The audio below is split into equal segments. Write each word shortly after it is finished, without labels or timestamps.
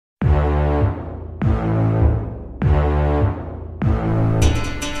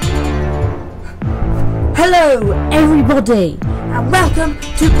Hello everybody and welcome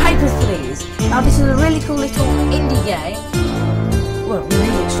to Papers, Please. Now this is a really cool little indie game. Well, the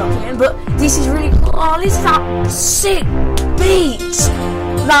music's stopped again, but this is really cool. Oh, listen to that sick beat!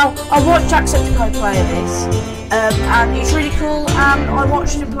 Now, I watched Jacksepticeye play this, and it's really cool, and I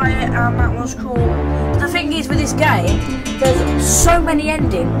watched him play it, and that was cool. The thing is, with this game, there's so many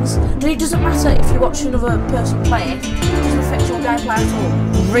endings that it doesn't matter if you watch another person play it, it doesn't affect your gameplay at all.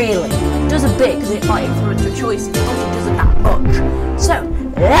 Really. It does a bit, because it might influence your choices, but it doesn't that much. So,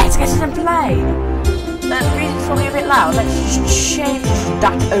 let's get it and play! The music's probably a bit loud, let's just change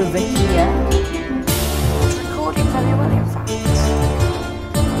that over here. It's recording very well, in fact.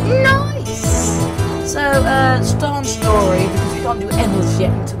 Nice! So, start story, because we can't do endless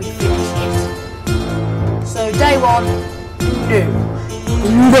yet until we finish it. So, day one, new.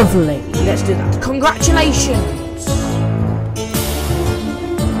 Lovely. Let's do that. Congratulations!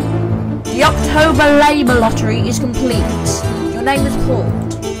 The October Labour Lottery is complete. Your name is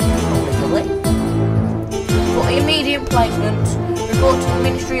pulled. Lovely. For immediate placement, report to the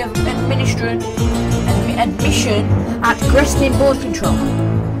Ministry of Admission at Grestin Board Control.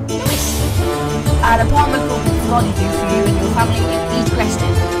 An apartment will be provided you for you and your family in East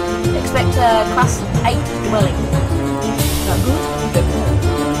Grestin. Expect a Class 8 dwelling. Is that good? Don't know.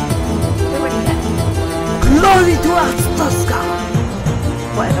 We're ready now. Glory to Arstotzka!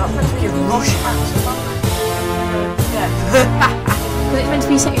 Whatever, I'm meant to be a Russian accent. Yeah. Because it's meant to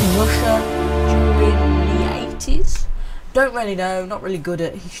be set in Russia during the 80s. Don't really know, not really good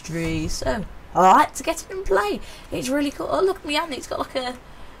at history, so alright, to get it and play. It's really cool. Oh, look at me hand, it's got like a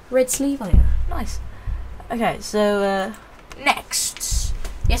red sleeve on it. Nice. Okay, so next.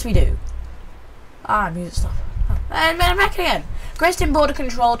 Yes, we do. Music stop. And back again. Grestin Border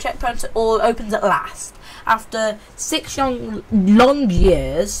Control checkpoint all opens at last. After 6 long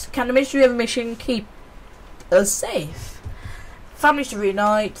years, can the Ministry of Admission keep us safe? Families to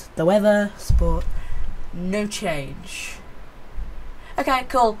reunite, the weather, sport, no change. Okay,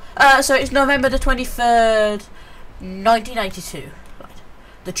 cool. So it's November the 23rd, 1982. Right.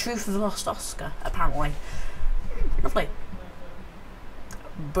 The truth of Arstotzka, apparently. Lovely.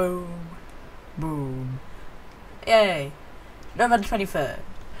 Boom. Boom. Yay. November the 23rd.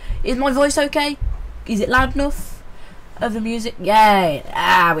 Is my voice okay? Is it loud enough? Of the music? Yay!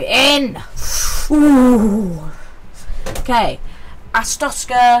 We're in! Ooh! Okay.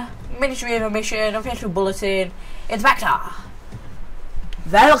 Arstotzka, Ministry of Admission, official bulletin, Inspector.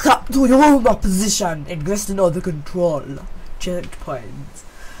 Welcome to your position in Grestin Under Control. Checkpoint.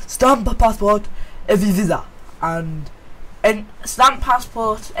 Stamp a passport, a visa, and stamp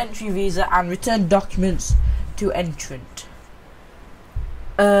passport, entry visa, and return documents to entrant.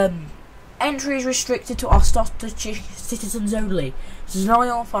 Entry is restricted to Arstotzka citizens only. Deny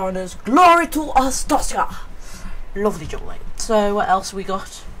all foreigners. Glory to Arstotzka! Lovely jolly. So, what else we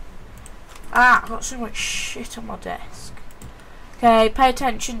got? I've got so much shit on my desk. Okay, pay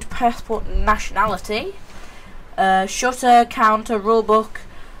attention to passport nationality. Shutter, counter, rulebook,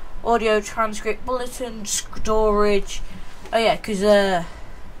 audio transcript, bulletin, storage. Oh yeah, because I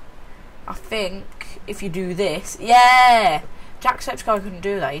think if you do this, yeah! Jacksepticeye couldn't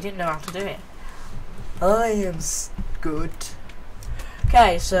do that, he didn't know how to do it. I am good.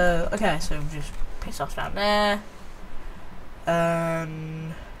 Okay, so just piss off down there.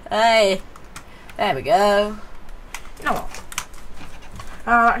 Hey, there we go. You know what?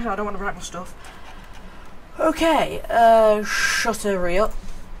 Actually, I don't want to write my stuff. Okay, shutter up.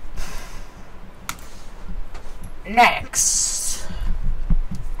 Next.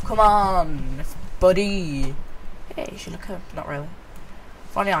 Come on, buddy. Hey, you should look home. Not really.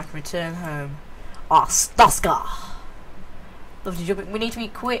 Finally, I can return home. Arstotzka. Lovely jumping. We need to be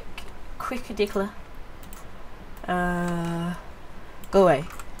quick. Quicker, dickler. Go away.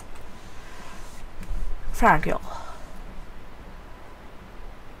 Thank you.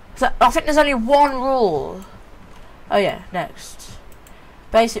 So, I think there's only one rule. Oh yeah, next.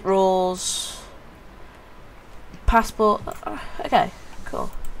 Basic rules. Passport. Okay,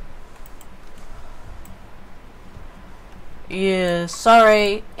 cool. Yeah,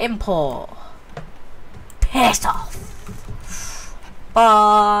 sorry. Import. Pissed off.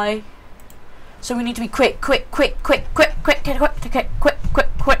 Bye. So we need to be quick.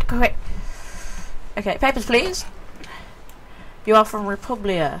 Okay, papers please. You are from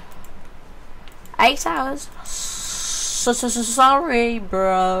Republia. 8 hours. Sorry,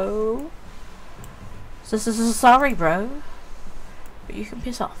 bro. Sorry, bro. But you can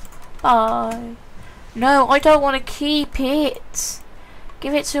piss off. Bye. No, I don't want to keep it.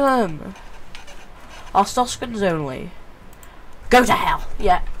 Give it to him. Arstotzkans only. Go to hell.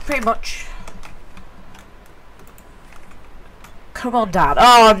 Yeah, pretty much. come on down.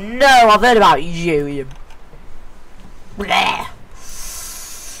 Oh no, I've heard about you, you bleh.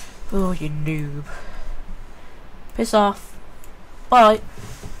 Oh, you noob. Piss off. Bye.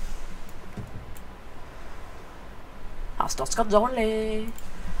 Arstotzka only.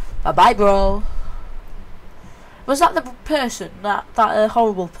 Bye bye, bro. Was that the person, that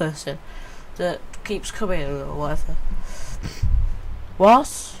horrible person that keeps coming or whatever?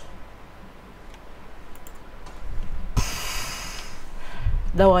 What?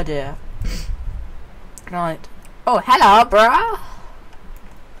 No idea. Right. Oh, hello, bro.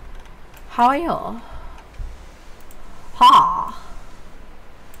 How are you? Ha.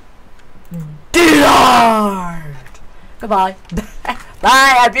 Dillard. Goodbye. Bye.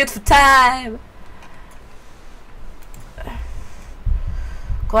 Have a beautiful time.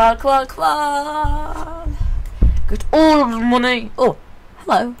 Come on, come on, come on. Get all of the money. Oh,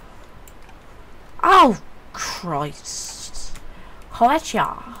 hello. Oh, Christ.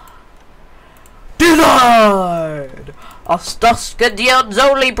 Kolecha. Dillard. Arstotzka Dion's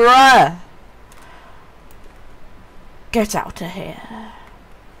only, bruh. Get out of here.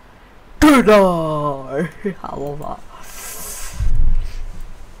 Dillard. I love that.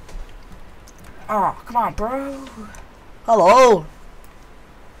 Oh, come on, bro. Hello.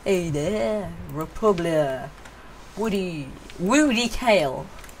 Hey there, Republic. Woody Kale.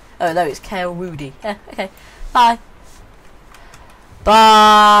 Oh no, it's Kale Woody. Yeah, okay. Bye.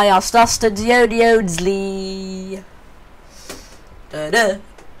 Bye, Arstotzka Dionsley. Da da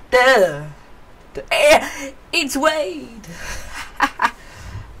da. It's Wade.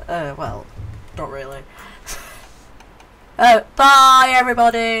 Well, not really. Bye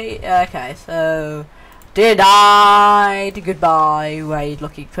everybody. Okay, so denied. Goodbye, Wade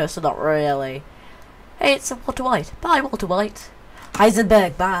looking person. Not really. Hey, it's Walter White. Bye, Walter White.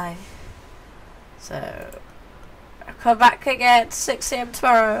 Heisenberg, bye. So I'll come back again 6 AM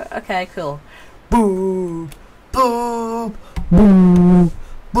tomorrow. Okay, cool. Boo, boo, boo,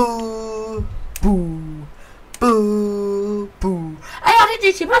 boo, boo, boo, boo. Hey, I didn't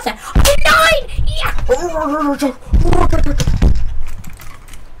do too much there. I denied. Yeah.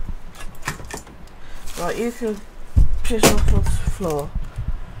 Right, you can piss off on the floor.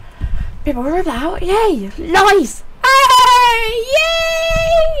 People are about, yay! Nice! Hey!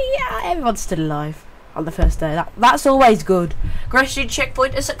 Yay! Yeah, everyone's still alive on the first day. That's always good. Aggression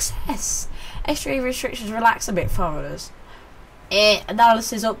checkpoint a success. Extreme restrictions relax a bit for us.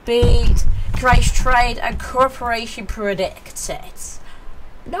 Analysis upbeat. Creation trade and cooperation predicted.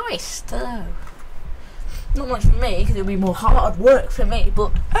 Nice though. Not much for me because it'll be more hard work for me,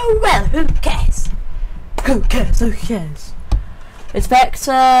 but oh well, who cares? Who cares? Who cares?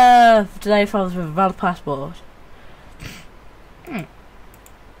 Inspector today follows with a valid passport.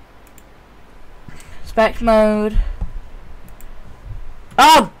 Inspect mode.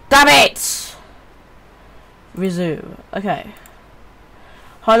 Oh, damn it! Resume. Okay.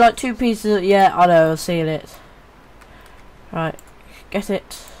 Highlight 2 pieces. Yeah, I know. I've seen it. Right, get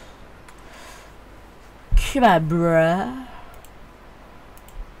it. Come on, bruh.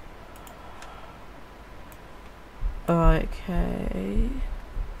 Okay.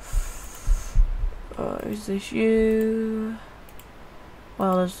 Is this you?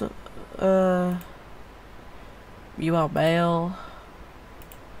 Well, there's you are male.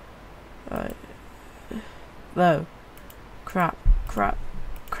 Right. No. Crap.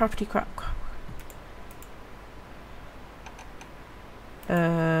 Crappity crap.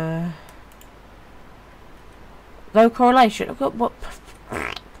 No correlation. What?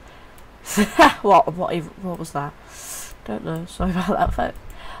 What was that? Don't know. Sorry about that.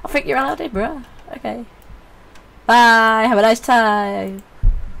 I think you're allowed in, bruh. Okay. Bye. Have a nice time.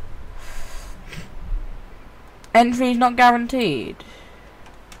 Entry is not guaranteed.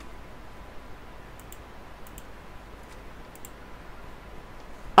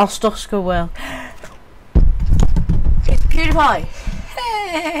 Arstotzka will. It's PewDiePie.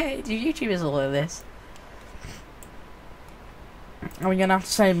 Hey, do YouTubers all of this? Are we gonna have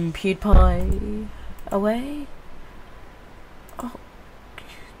to send PewDiePie away? Oh.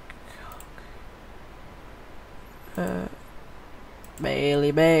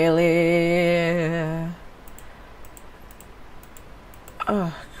 Bailey.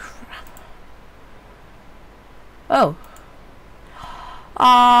 Oh crap. Oh.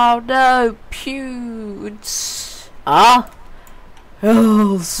 Oh no, Pewds. Ah.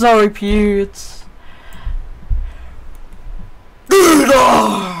 Oh, sorry, Pewds.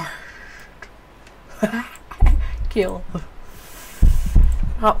 Kill.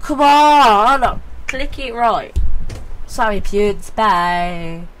 Oh, come on! Oh, click it right. Sorry, Pewds.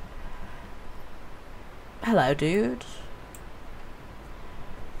 Bye. Hello, dude.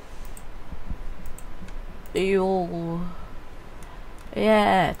 You.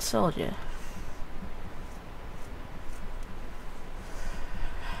 Yeah, I told you.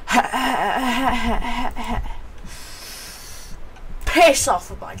 Piss off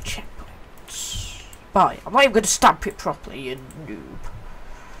with my checkpoints. Bye. I'm not even going to stamp it properly, you noob.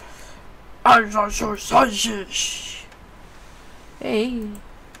 Hey.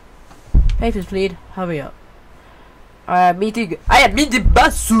 Papers, please. Hurry up. I am meeting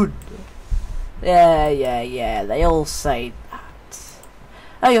bus soon. Yeah. They all say that.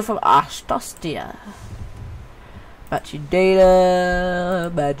 Oh, you're from Arstotzka. Matching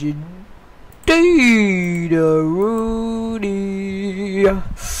data, Rooney.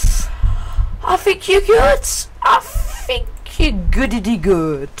 I think you're good. I think you're goodity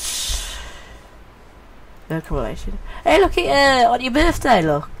good. No correlation. Hey, look at on your birthday.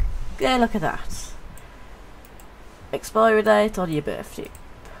 Look. Yeah, look at that. Expiry date on your birthday.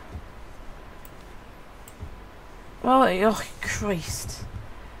 Oh Christ.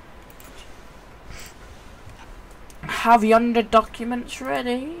 Have yonder documents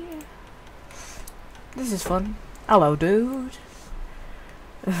ready. This is fun. Hello, dude.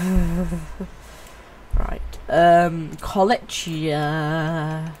 Right. College.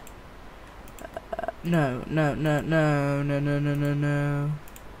 No.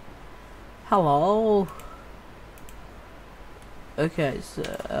 Hello. Okay, so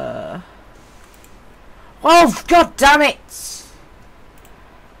oh, god damn it!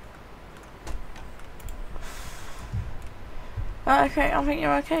 Okay, I think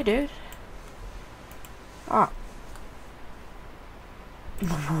you're okay, dude. Ah.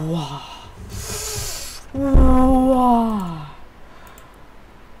 Wow.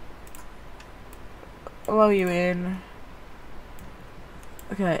 Allow you in.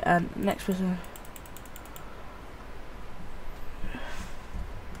 Okay, and next person.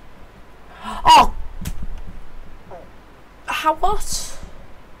 Oh! How what?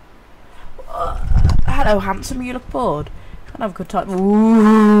 Hello, handsome, you look bored. Can't have a good time.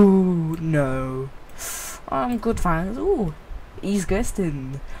 Ooh, no. I'm good, thanks. Ooh, he's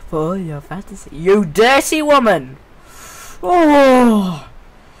ghosting for your fantasy. You dirty woman! Oh!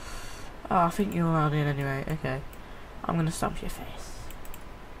 I think you're allowed in anyway. Okay. I'm gonna stamp your face.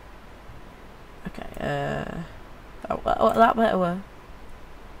 Okay, oh, that better work.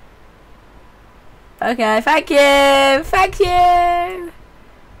 Okay, thank you! Thank you!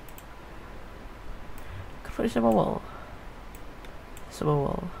 Could put this on my wall. This on my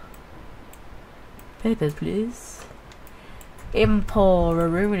wall. Papers, please.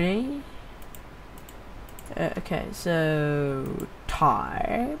 Rooney. Okay, so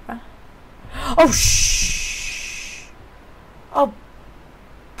time. Oh shh! Oh,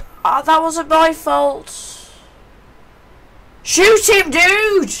 that wasn't my fault. Shoot him,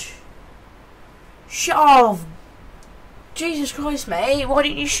 dude! Shut off! Jesus Christ, mate! Why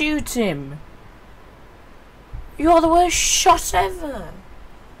didn't you shoot him? You're the worst shot ever.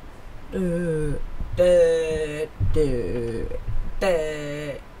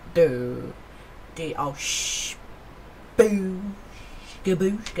 Oh shh! Boo!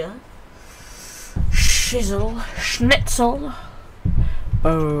 Gabooshka! Shizzle! Schnitzel!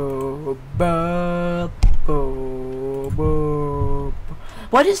 Boo! Boo! Boo! Boo!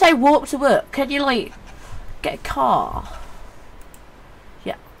 Why did it say walk to work? Can you like get a car?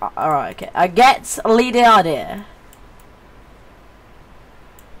 Yeah. Alright. Okay. I get the idea.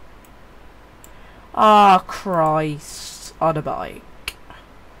 Ah, Christ! On a bike.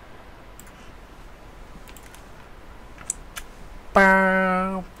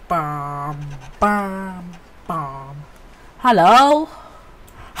 Bam, bam, bam, bam. Hello?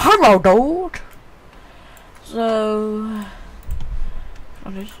 Hello, dude! So...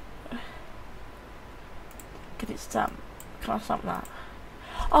 I'll just... Can it stamp? Can I stamp that?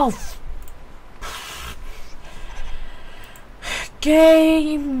 Oh!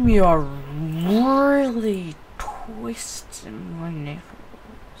 Game, you're really twisting my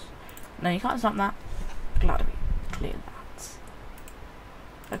nipples. No, you can't stamp that. Glad to be clear that.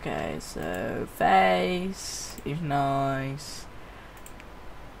 Okay, so face is nice.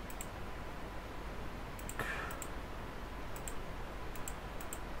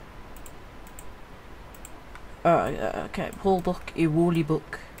 Okay, Paul book, a woolly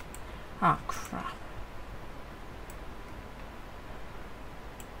book. Ah, crap.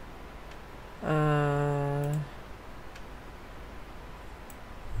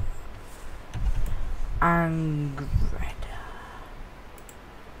 Angreda.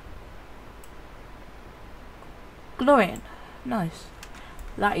 Glorian. Nice.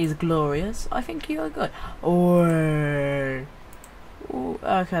 That is glorious. I think you are good. Oh. Ooh,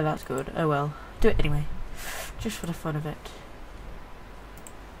 okay, that's good. Oh well. Do it anyway. Just for the fun of it.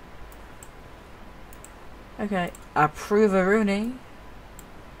 Okay, approve a Rooney.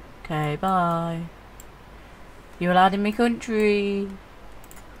 Okay, bye. You're allowed in my country.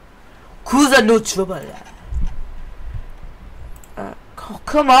 Cause I'm not trouble.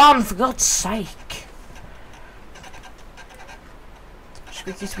 Come on, for God's sake.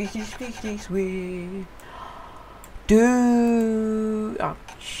 Squeaky, squeaky, squeaky, squeak. Oh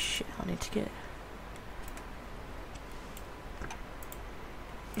shit, I need to get.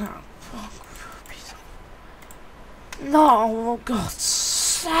 No, fuck. No, for God's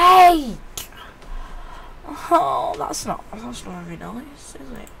sake. Oh, that's not very nice,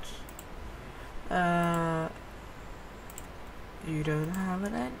 is it? You don't have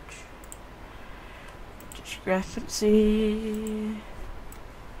an edge. Discrepancy.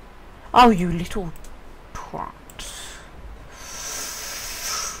 Oh, you little twat.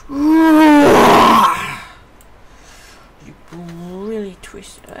 You really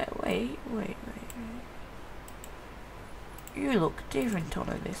twisted. Wait. You look different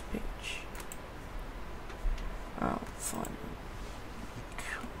on this pitch. Oh, fine.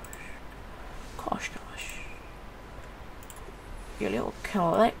 Gosh. You little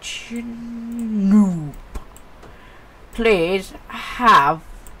collection noob. Please have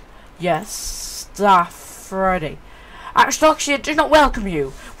your stuff ready. Arstotzka does not welcome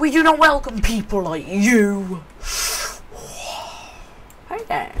you. We do not welcome people like you. Hey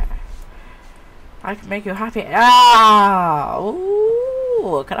there. I can make you happy. Ah!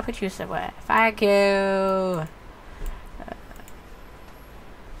 Ooh, can I put you somewhere? Thank you.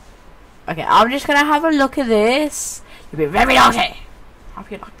 Okay, I'm just gonna have a look at this. You've been very naughty. Hope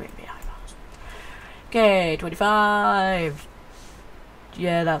you like being behind us. Okay, 25.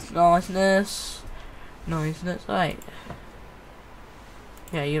 Yeah, that's niceness. Right.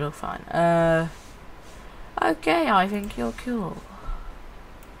 Yeah, you look fine. Okay, I think you're cool.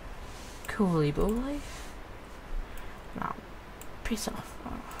 Cooly boy. Now, piss off.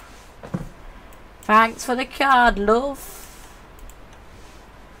 Thanks for the card, love.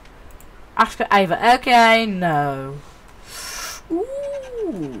 Ask for Ava. Okay, no.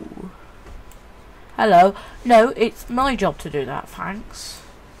 Ooh. Hello. No, it's my job to do that, thanks.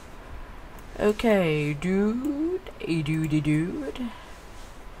 Okay, dude. Dude.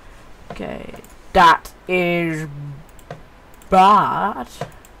 Okay. That is bad.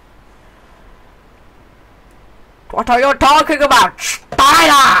 What are you talking about,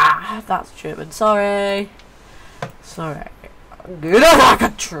 Spider? That's German, sorry. Get out of the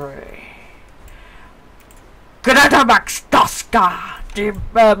tree. Get out of Arstotzka, the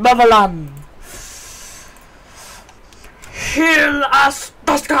motherland. Heal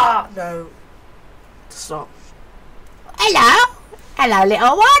Arstotzka. No. Stop. Hello,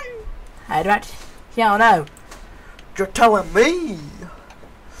 little one. Hey, right. Yeah, I know. You're telling me.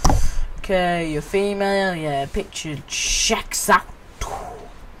 Okay, you're female. Yeah, picture checks out.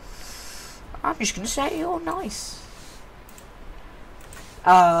 I'm just gonna say you're nice.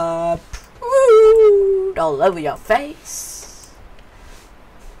 All over your face.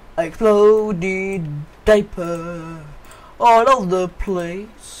 Exploded diaper all over the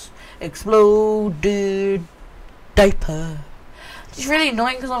place. Exploded diaper. It's really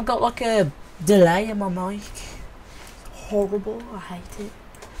annoying because I've got like a delay in my mic. It's horrible. I hate it.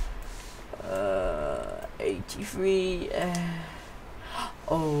 83.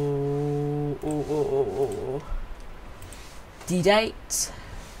 D-date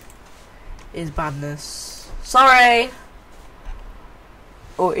is badness. Sorry.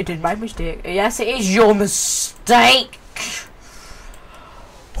 Oh, it did my mistake. Yes, it is your mistake.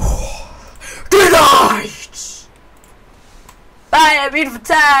 Good night. Bye, have a beautiful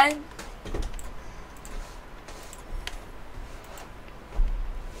time.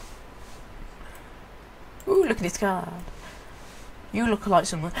 Ooh, look at this card. You look like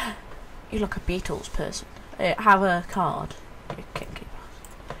someone. You look a Beatles person. Have a card. You can keep it.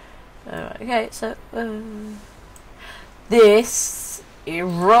 Alright, okay, so this is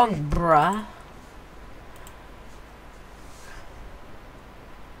wrong, bruh.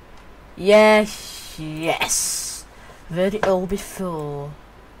 Yes. I've heard it all before.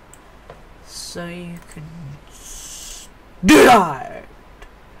 So you can do that.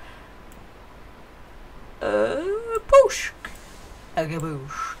 Boosh. A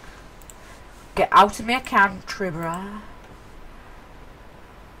gaboosh. Get out of my country, bruh.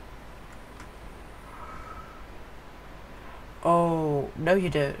 Oh, no you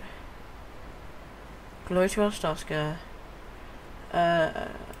don't. Glory to Arstotzka.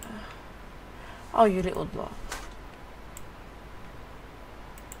 Oh, you little lot.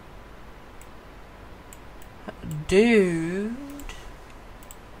 Dude.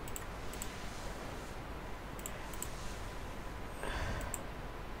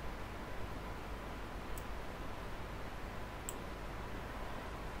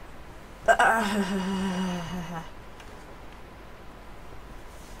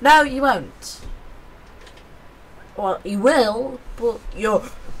 No, you won't. Well, you will, but you're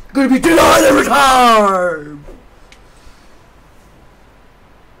gonna be denied every time!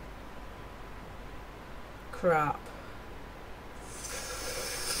 Crap.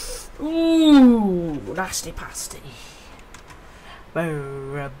 Ooh, nasty pasty.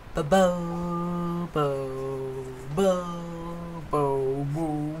 Bo bo bo bo bo bo bo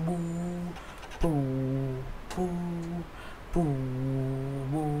bo bo.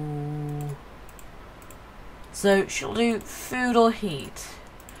 So she'll do food or heat.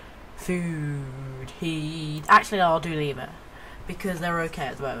 Food, heat. Actually, I'll do lever because they're okay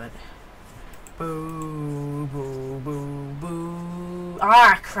at the moment. Boo, boo, boo, boo.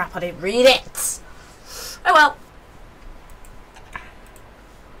 Ah, crap, I didn't read it. Oh well.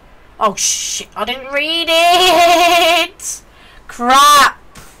 Oh shit, I didn't read it. Crap.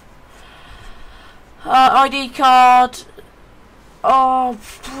 ID card. Oh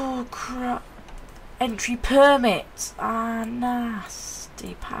crap. Entry permit. Ah,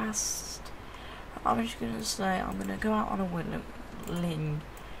 nasty past. I'm just gonna say I'm gonna go out on a ling.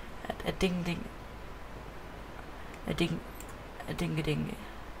 A ding ding. A ding a ding.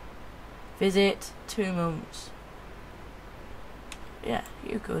 Visit 2 months. Yeah,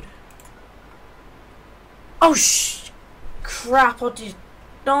 you could. Oh crap, I did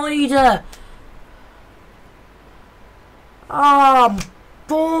neither. I'm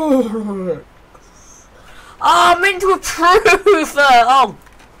bored. Oh, I'm meant to approve her. Oh,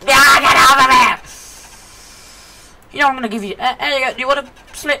 yeah, get out of here. You know I'm gonna give you. There you go. Do you want a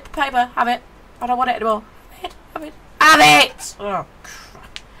slip of paper? Have it. I don't want it anymore. Have it. Have it. Oh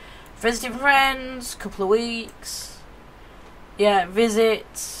crap. Visiting friends. Couple of weeks. Yeah.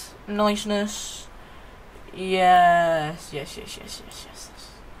 Visit. Niceness. Yes. Yes.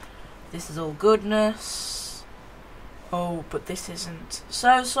 This is all goodness. Oh, but this isn't.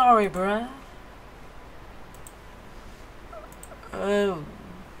 So sorry, bruh. Oh.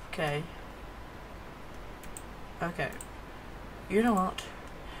 Okay. Okay. You know what?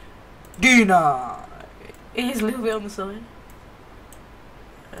 Deny. It is a little bit on the side.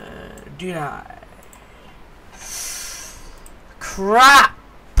 Deny. Crap.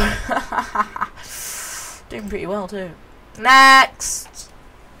 Doing pretty well too. Next.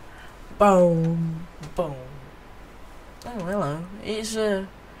 Boom. Boom. Oh, hello. It's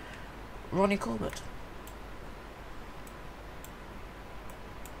Ronnie Corbett.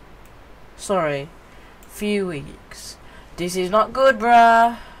 Sorry. Few weeks. This is not good,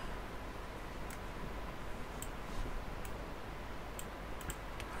 bruh.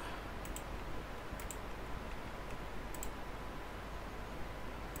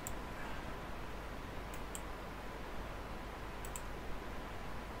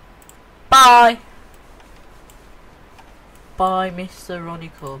 Bye. Bye, Mr.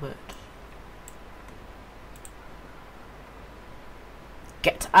 Ronnie Corbett.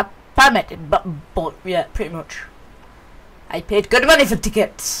 Get a permit, but yeah, pretty much. I paid good money for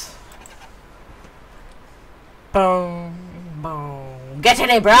tickets. Boom, boom. Get in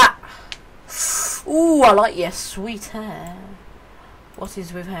here, brat. Ooh, I like your sweet hair. What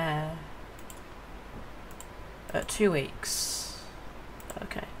is with hair? 2 weeks.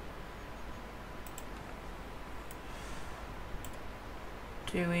 Okay.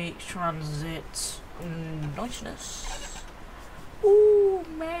 2 weeks transit. Niceness. Ooh,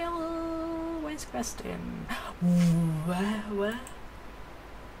 mail. Where's Preston? Where?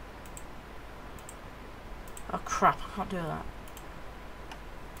 Oh crap, I can't do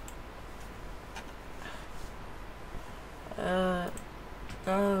that.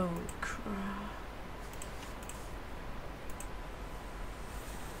 Oh crap.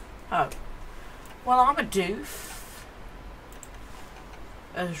 Oh. Well, I'm a doof.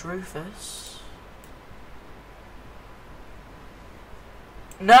 As Rufus.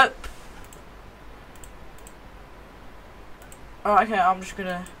 Nope. Oh, okay, I'm just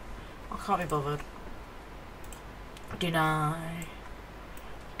gonna... I can't be bothered. Deny.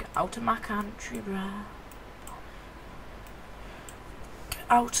 Get out of my country, bruh. Get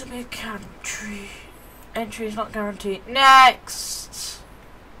out of my country. Entry is not guaranteed. Next!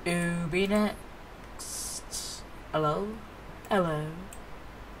 Who be next? Hello? Hello?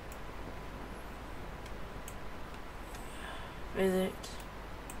 Visit.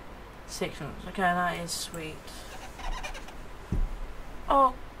 6 months. Okay, that is sweet.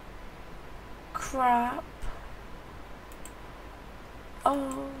 Oh, crap.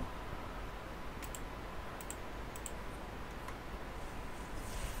 Oh.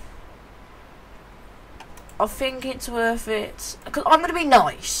 I think it's worth it. Because I'm going to be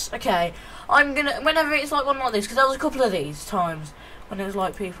nice, okay? I'm going to, whenever it's like one like this, because there was a couple of these times when it was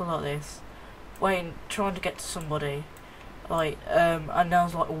like people like this, trying to get to somebody. Like, and there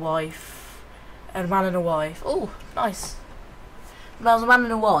was like a wife, and a man and a wife. Oh, nice. There was a man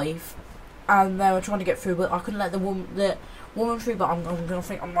and a wife, and they were trying to get through, but I couldn't let the woman through, but I'm going to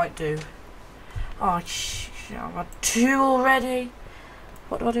think I might do. Oh, shit, I've got 2 already.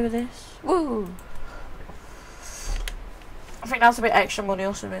 What do I do with this? Woo! I think that's a bit extra money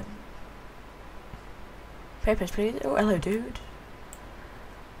or something. Papers, please. Oh, hello, dude.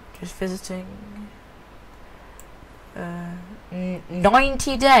 Just visiting.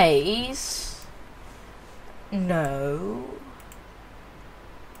 90 days? No.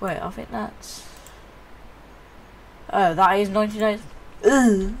 Wait, I think that's... Oh, that is 90 days.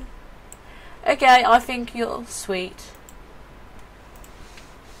 Ugh. Okay, I think you're sweet.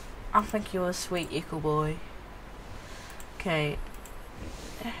 I think you're a sweet ickle boy. Okay.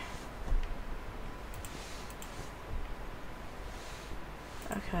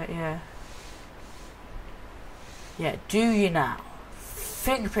 Okay, yeah. Yeah, do you now?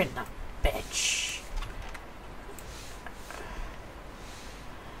 Fingerprint that bitch.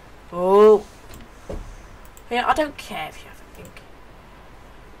 Oh. Yeah, I don't care if you have a think.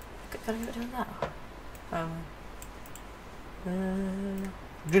 Can I do it now?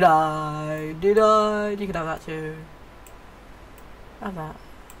 Did I? Did I? You can have that too. Have that.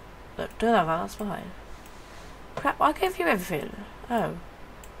 Look, don't have that, that's fine. Crap, I gave you everything. Oh.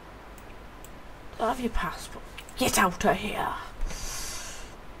 I'll have your passport. Get out of here.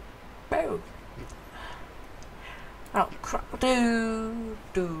 Boom. Oh, crap. Do.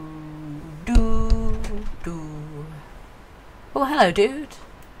 Oh, hello, dude.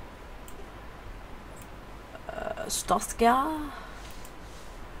 Arstotzka.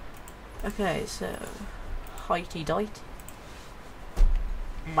 Okay, so heighty-dighty.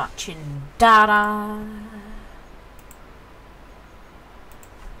 Matching data.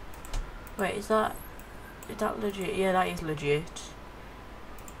 Wait, is that legit? Yeah, that is legit.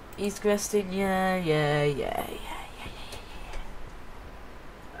 He's questing, yeah.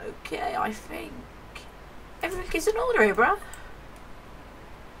 Okay, I think everything is in order here, bruh.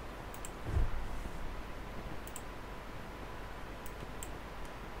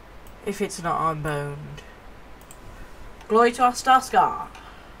 If it's not, I'm boned. Glory to Arstotzka.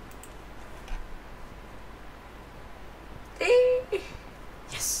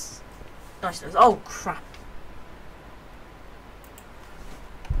 Yes. Nice. Oh crap.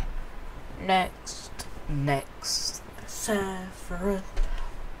 Next. Severus.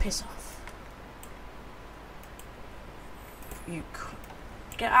 Piss off. You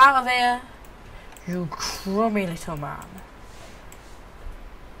get out of here. You crummy little man.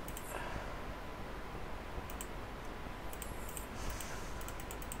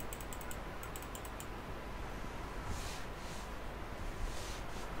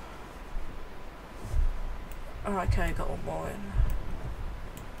 Okay, got one more in.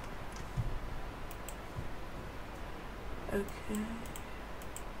 Okay.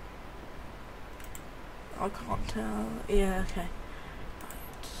 I can't tell. Yeah, okay.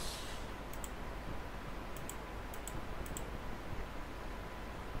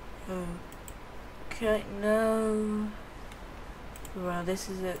 Right. Okay, no. Well, this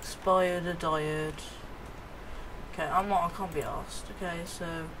is expired or died. Okay, I can't be asked. Okay,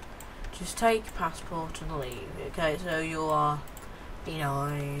 so just take your passport and leave. Okay, so you are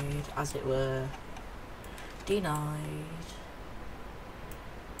denied, as it were. Denied.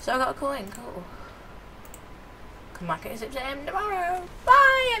 So I got a coin, cool. Come back at 6 AM tomorrow.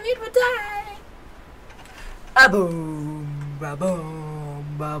 Bye, have a beautiful day. A boom, ba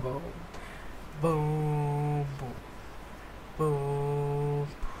boom, ba boom, boom, boom, boom,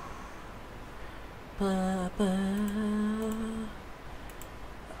 ba ba.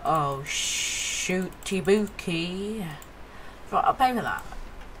 Oh, shooty bookie. Right, I'll pay for that.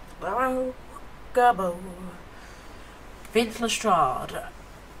 Oh, gobbo. Vince Lestrade.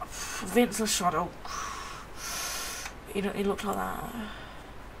 Oh. He looked like that.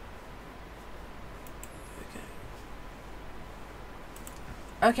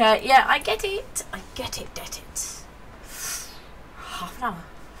 Okay, yeah, I get it, get it. Half an hour.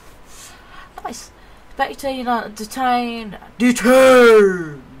 Nice. Expect you to detain.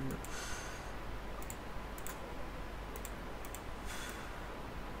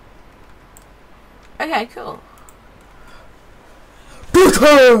 Okay, cool.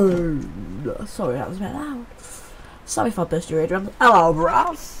 Detain! Sorry, that was a bit loud. Sorry if I burst your eardrums. Hello,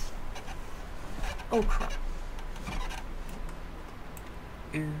 bro. Oh crap.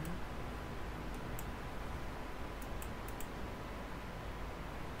 Ew.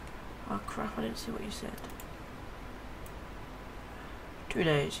 Oh crap, I didn't see what you said. 2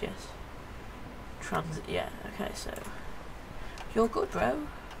 days, yes. Transit, yeah, okay, so. You're good, bro.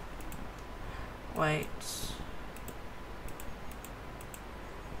 Wait.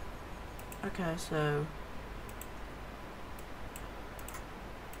 Okay, so.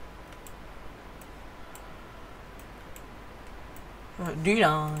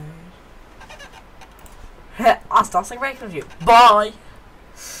 Denied. I'll start celebrating with you. Bye!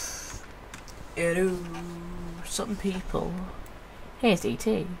 Hello. Some people. Here's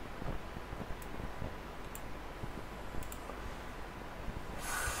E.T.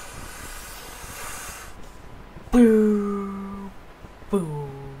 Boo! Boo!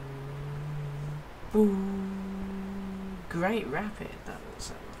 Boo! Great rapid, that will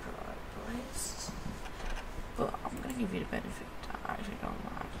sound like the right place. But I'm gonna give you the benefit. I actually don't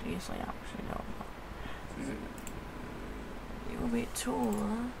know. Actually, yes, I actually don't know. You're a bit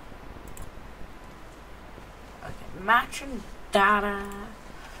taller. Okay, matching data.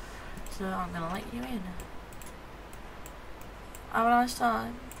 So I'm gonna let you in. Have a nice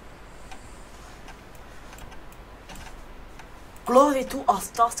time. Glory to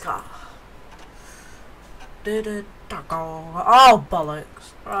Arstotzka. Oh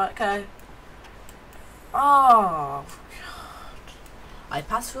bollocks. Right, okay. Oh god. I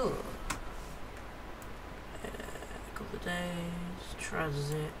pass through. A couple of days.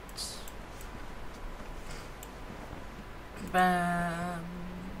 Transit. Bam.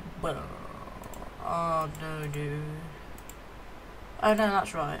 Oh no, dude. Oh no,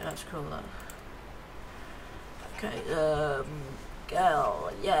 that's right. That's cool though. Okay,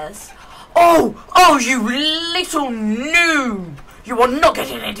 girl, yes. Oh! Oh, you little noob! You are not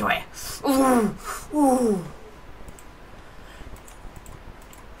getting into it! Ooh! Ooh!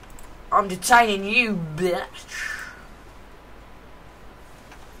 I'm detaining you, bitch!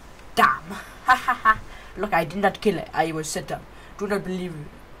 Damn! Ha ha ha! Look, I did not kill it. I was set up. Do not believe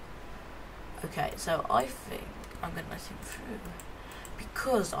it. Okay, so I think I'm gonna let him through.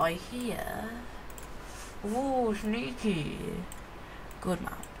 Because I hear... Ooh, sneaky. Good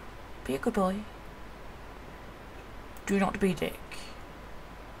man. Be a good boy. Do not be a dick.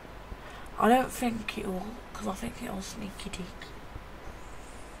 I don't think it will, because I think it'll sneaky dick.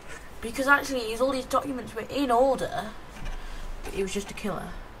 Because actually, all these documents were in order, but he was just a killer.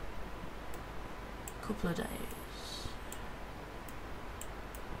 Couple of days.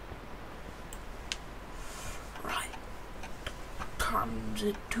 Right.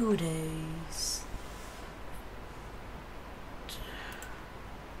 Transit 2 days.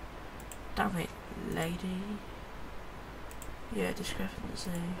 Damn it, lady. Yeah,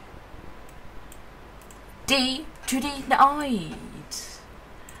 discrepancy. D to denied.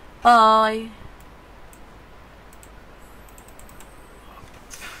 Bye.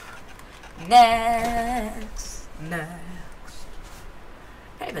 Next. Next.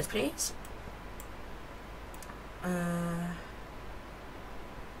 Papers, please.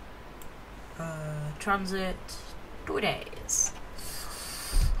 Transit 2 days.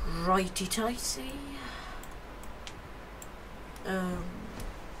 Righty tighty.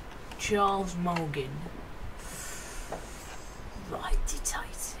 Charles Morgan. Righty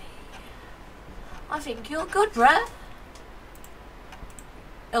tighty. I think you're good, bruh.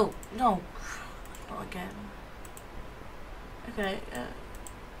 Oh, no. Not again. Okay,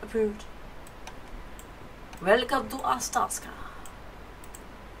 approved. Welcome to Arstotzka.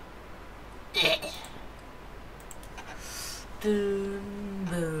 Boom,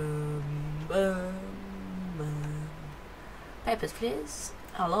 boom, boom, boom. Papers, please.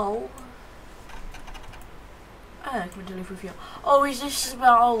 Hello. I can deliver with you. Oh, is this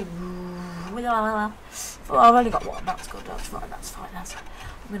about? Oh, well, I've only got one. That's good. That's fine. That's fine. That's fine.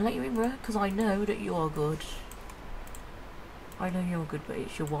 I'm gonna let you in, bro, because I know that you are good. I know you're good, but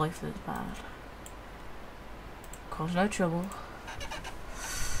it's your wife that's bad. Cause no trouble.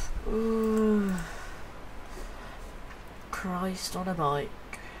 Ooh. Christ on a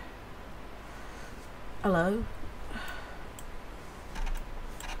bike. Hello.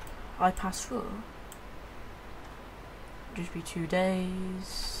 I pass through. Just be 2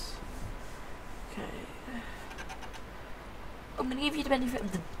 days. Okay. I'm gonna give you the benefit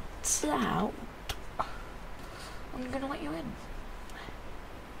of the doubt. I'm gonna let you in.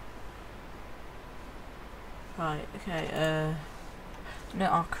 Right, okay, no,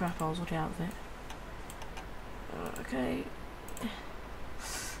 oh crap, I was already out of it. Okay.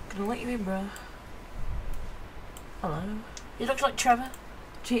 Gonna let you in, bro. Hello. He looks like Trevor.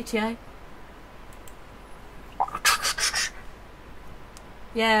 GTA.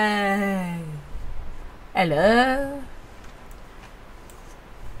 Yay. Hello.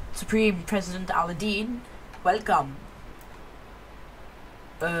 Supreme President Aladdin. Welcome.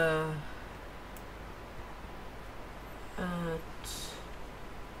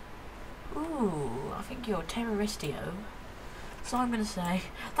 Ooh, I think you're terroristio. So I'm gonna say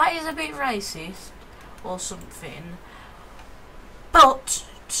that is a bit racist or something. But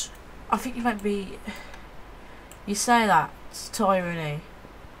I think you might be. You say that it's tyranny.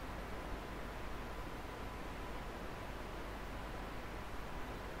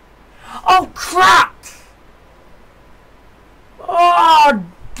 Oh crap! Oh,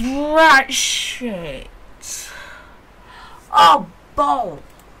 that shit! Oh, ball!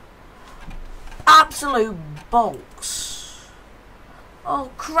 Absolute bolts! Oh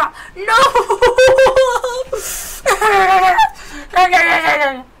crap! No!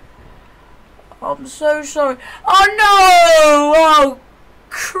 I'm so sorry. Oh no! Oh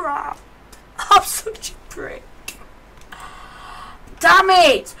crap! I'm such a prick. Damn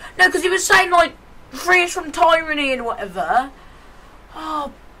it! No, because he was saying like free us from tyranny and whatever.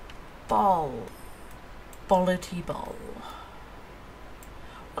 Oh, ball. Bollity ball.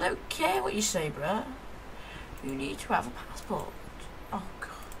 I don't care what you say, bruh. You need to have a passport. Oh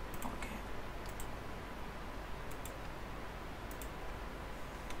god. Okay.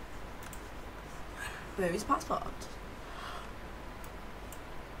 Where is passport?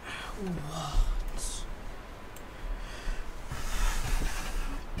 What?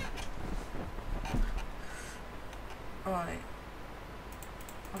 Right.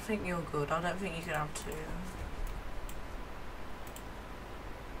 I think you're good. I don't think you can have two.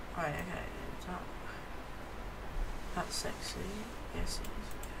 Right, okay. That's sexy. Yes, it is.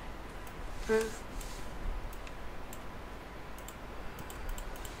 Proof.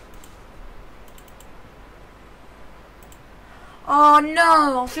 Oh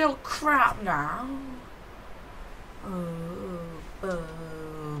no! I feel crap now. Boo, boo,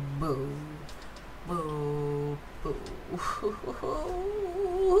 boo, boo.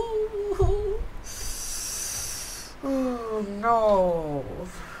 Oh no.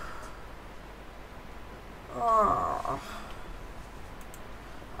 Oh,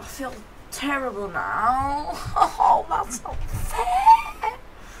 I feel terrible now. Oh, that's not fair.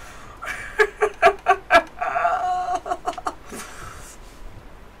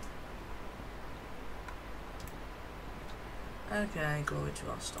 Okay, going to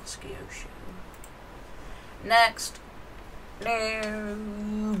Arstotzka show. Next. No.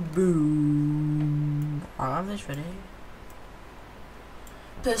 Boom. I have this ready.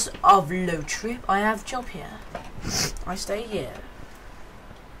 Person of low trip. I have job here. I stay here.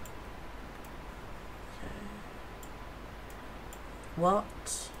 Okay.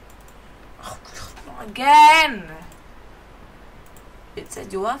 What? Oh god, not again! It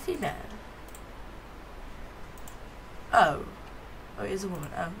said you are female. Oh. Oh, it is a woman.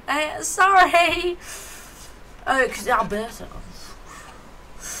 Oh. Hey, sorry! Oh, because it's Alberta.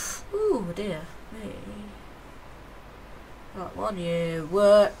 Ooh, dear. Me. Right, 1 year,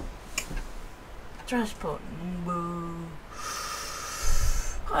 work. Transport. Woo.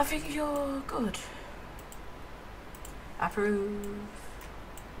 I think you're good. Approve.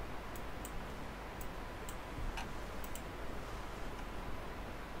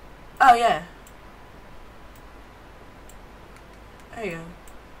 Oh, yeah. There you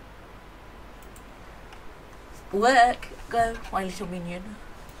go. Work. Go, my little minion.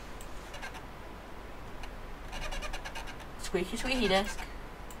 Squeaky squeaky desk.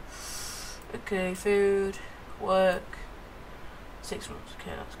 Okay, food, work. 6 months.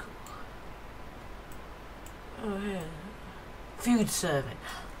 Okay, that's cool. Oh yeah. Food serving.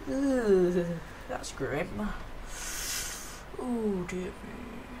 Ugh, that's grim. Oh dear me.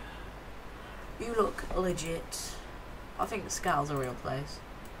 You look legit. I think the scale's a real place.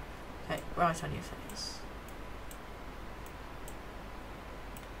 Okay, right on your face.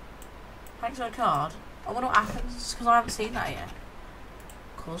 Thanks for the card. I wonder what happens, because I haven't seen that yet.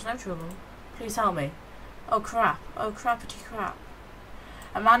 Cause no trouble. Please tell me. Oh crap. Oh crappity crap.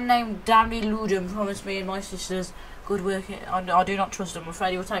 A man named Danny Ludum promised me and my sisters good work. I do not trust him. I'm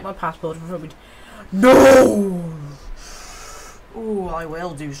afraid he will take my passport and throw me. No! Oh, I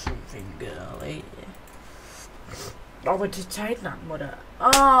will do something, girlie. I would detain that mother.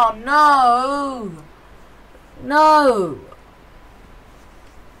 Oh no! No!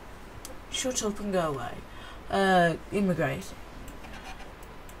 Shut up and go away. Immigrate.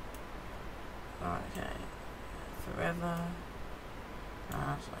 Right, okay. Forever. Nah,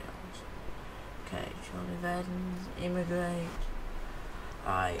 that's not yours. Okay, National events, immigrate.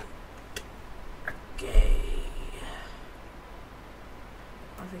 Right. Okay.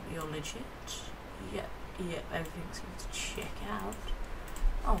 I think you're legit. Yep, everything seems to check out.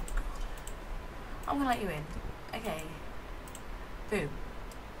 Oh god. I'm gonna let you in. Okay. Boom.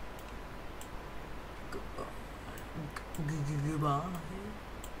 Goodbye.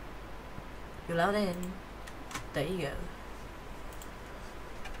 You're allowed in. There you go.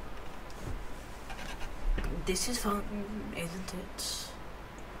 This is fun, isn't it?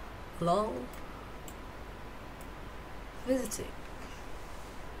 Lol. Visiting.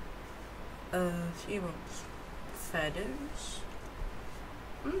 A few months. Fair dues.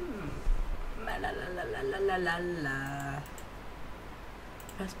 La la la la la la la la.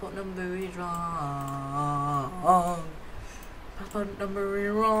 Passport number is wrong. Passport number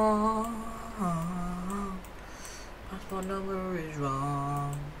is wrong. Passport number is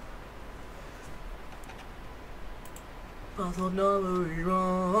wrong. Passport number is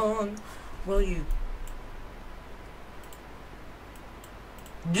wrong. Well, you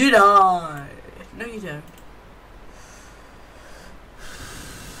did I? No, you don't.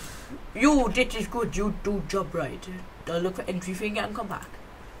 You did is good. You do job right. Look for entry finger and come back.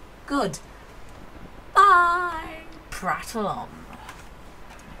 Good. Bye. Prattle on.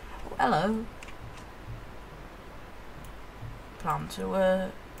 Oh, hello. Plan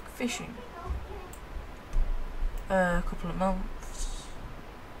to fishing. A couple of months.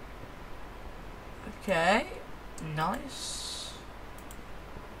 Okay. Nice.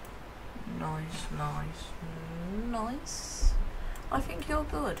 Nice. I think you're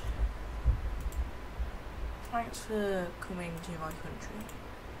good. Thanks for coming to my country.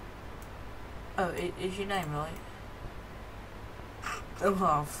 Oh, is your name right?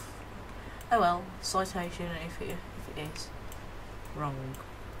 Oh well, citation if it is wrong.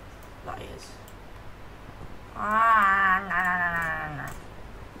 That is.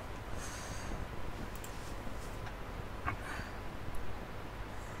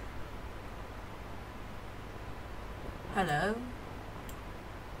 Hello.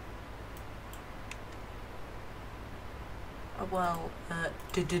 Well,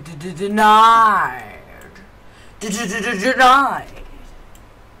 denied. Denied.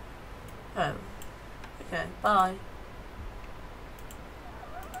 Oh, okay, bye.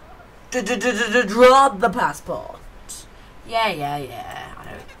 Drop the passport. Yeah, I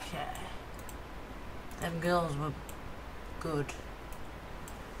don't care. Them girls were good.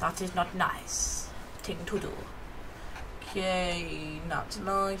 That is not nice thing to do. Okay, that's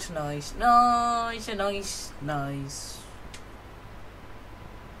nice.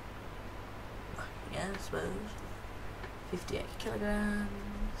 Yeah, I suppose. 58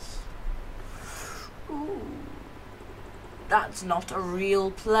 kilograms. Ooh. That's not a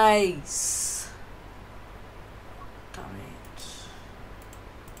real place. Damn it.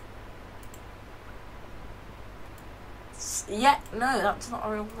 Yeah, no, that's not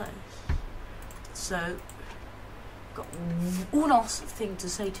a real place. So, got one last thing to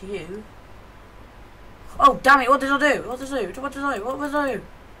say to you. Oh, damn it, what did I do? What was I do?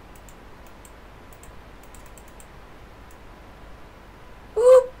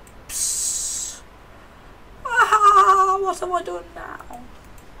 Oops! What am I doing now?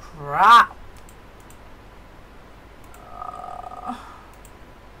 Crap!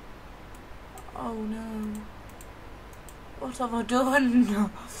 Oh no. What have I done?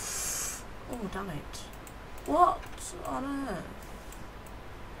 Oh, damn it. What on earth?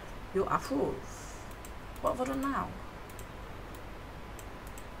 You approve. What have I done now?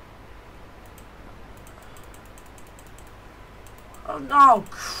 Oh no,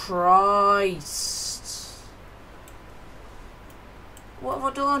 Christ! What have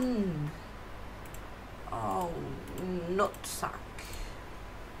I done? Oh, nutsack.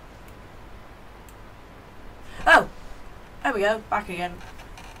 Oh! There we go, back again.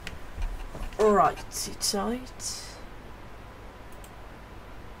 Right, it's right.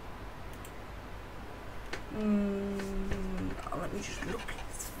 Let me just look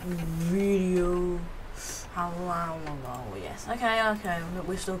at the video. How long? Oh, yes. Okay.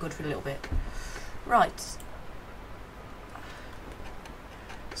 We're still good for a little bit. Right.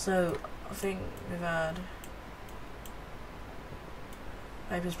 So, I think we've had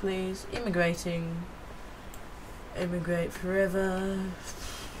papers, please. Immigrate forever.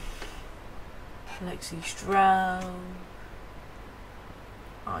 Lexi Stroud.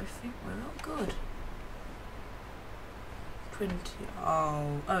 I think we're not good. 20.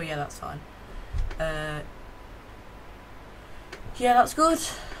 Oh yeah, that's fine. Yeah, that's good.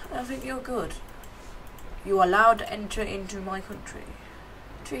 I think you're good. You are allowed to enter into my country.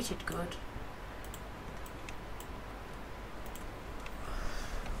 Treated good.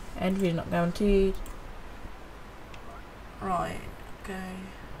 Entry not guaranteed. Right, okay.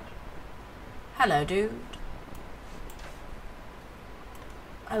 Hello, dude.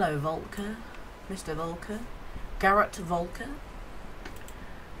 Hello, Volker. Mr. Volker. Garrett Volker.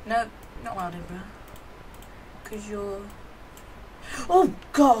 No, not allowed in, bro. Because you're... Oh,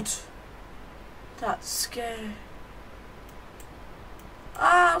 God! That's scary.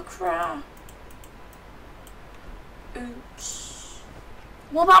 Oh, crap. Oops.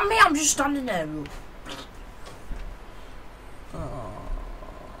 What about me? I'm just standing there. Oh,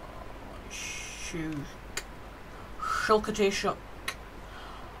 shoot. Shookity shook.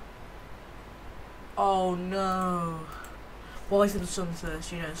 Oh no. Why for the sun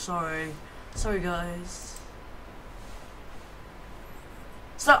first, you know, sorry. Sorry guys.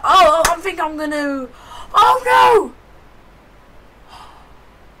 So, oh, I think I'm gonna... Oh no!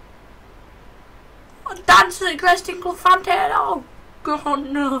 Dance at Cresting Club Fountain. Oh god,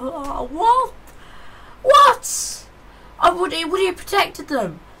 no. What? What? Oh, would he have protected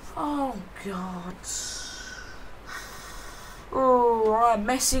them? Oh god. Oh, I'm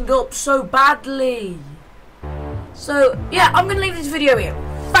messing up so badly. So, yeah, I'm going to leave this video here.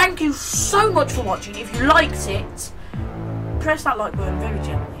 Thank you so much for watching. If you liked it, press that like button very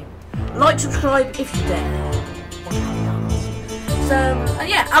gently. Like, subscribe if you dare. So, and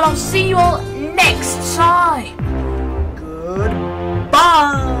yeah, and I'll see you all next time.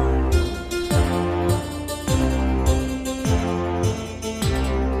 Goodbye.